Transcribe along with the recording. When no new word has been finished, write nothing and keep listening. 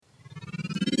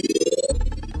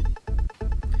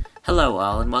Hello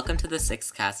all, and welcome to the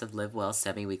sixth cast of Live Well's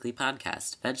semi-weekly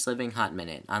podcast, Veg Living Hot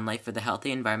Minute, on life for the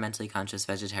healthy, environmentally conscious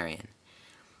vegetarian.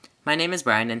 My name is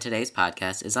Brian, and today's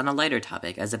podcast is on a lighter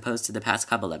topic as opposed to the past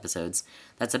couple episodes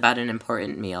that's about an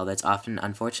important meal that's often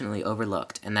unfortunately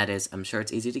overlooked, and that is, I'm sure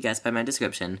it's easy to guess by my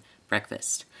description,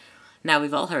 breakfast. Now,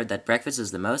 we've all heard that breakfast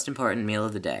is the most important meal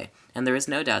of the day, and there is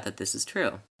no doubt that this is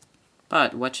true.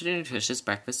 But what should a nutritious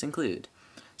breakfast include?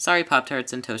 Sorry,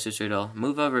 Pop-Tarts and toaster strudel,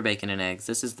 move over bacon and eggs,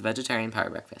 this is the vegetarian power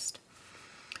breakfast.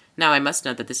 Now, I must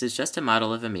note that this is just a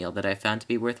model of a meal that I found to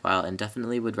be worthwhile and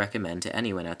definitely would recommend to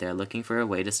anyone out there looking for a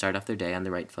way to start off their day on the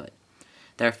right foot.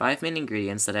 There are 5 main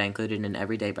ingredients that I included in an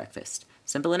everyday breakfast.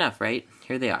 Simple enough, right?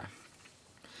 Here they are.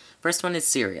 First one is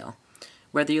cereal.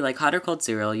 Whether you like hot or cold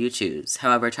cereal, you choose.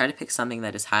 However, try to pick something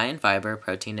that is high in fiber,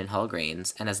 protein, and whole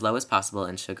grains, and as low as possible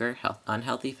in sugar,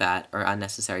 unhealthy fat, or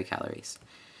unnecessary calories.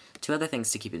 2 other things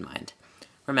to keep in mind.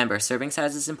 Remember, serving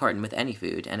size is important with any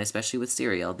food, and especially with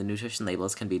cereal, the nutrition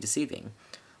labels can be deceiving.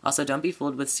 Also, don't be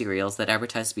fooled with cereals that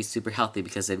advertise to be super healthy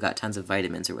because they've got tons of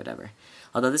vitamins or whatever.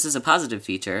 Although this is a positive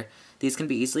feature, these can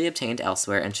be easily obtained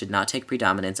elsewhere and should not take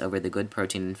predominance over the good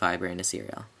protein and fiber in a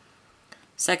cereal.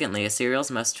 Secondly, a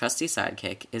cereal's most trusty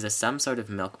sidekick is some sort of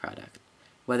milk product.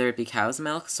 Whether it be cow's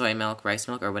milk, soy milk, rice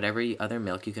milk, or whatever other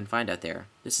milk you can find out there,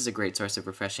 this is a great source of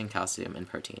refreshing calcium and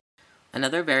protein.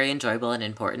 Another very enjoyable and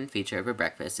important feature of a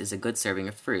breakfast is a good serving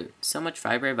of fruit. So much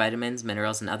fiber, vitamins,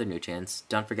 minerals, and other nutrients.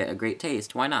 Don't forget a great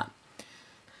taste, why not?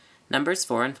 Numbers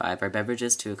 4 and 5 are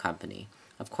beverages to accompany,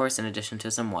 of course in addition to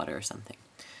some water or something.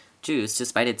 Juice,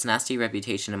 despite its nasty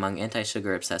reputation among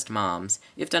anti-sugar obsessed moms,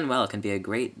 if done well can be a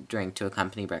great drink to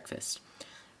accompany breakfast.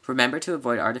 Remember to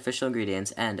avoid artificial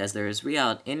ingredients and, as there is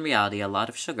in reality a lot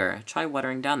of sugar, try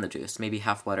watering down the juice, maybe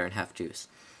half water and half juice.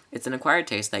 It's an acquired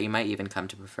taste that you might even come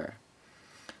to prefer.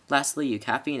 Lastly, you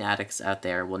caffeine addicts out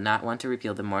there will not want to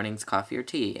repeal the morning's coffee or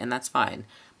tea, and that's fine,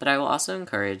 but I will also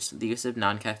encourage the use of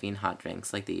non-caffeine hot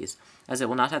drinks like these, as it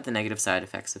will not have the negative side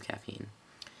effects of caffeine.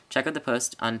 Check out the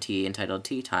post on tea entitled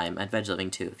Tea Time at Veg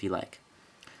Living too, if you like.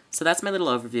 So that's my little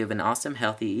overview of an awesome,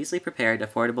 healthy, easily prepared,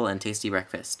 affordable, and tasty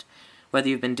breakfast. Whether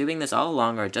you've been doing this all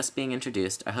along or just being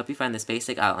introduced, I hope you find this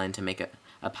basic outline to make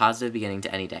a positive beginning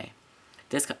to any day.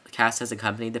 This cast has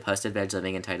accompanied the post at Veg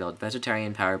Living entitled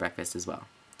Vegetarian Power Breakfast as well.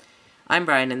 I'm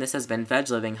Brian, and this has been Veg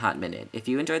Living Hot Minute. If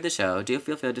you enjoyed the show, do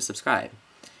feel free to subscribe.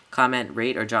 Comment,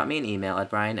 rate, or drop me an email at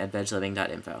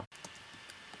brian@vegliving.info.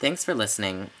 Thanks for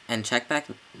listening, and check back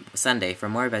Sunday for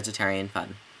more vegetarian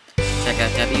fun. Check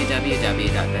out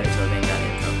www.vegliving.info.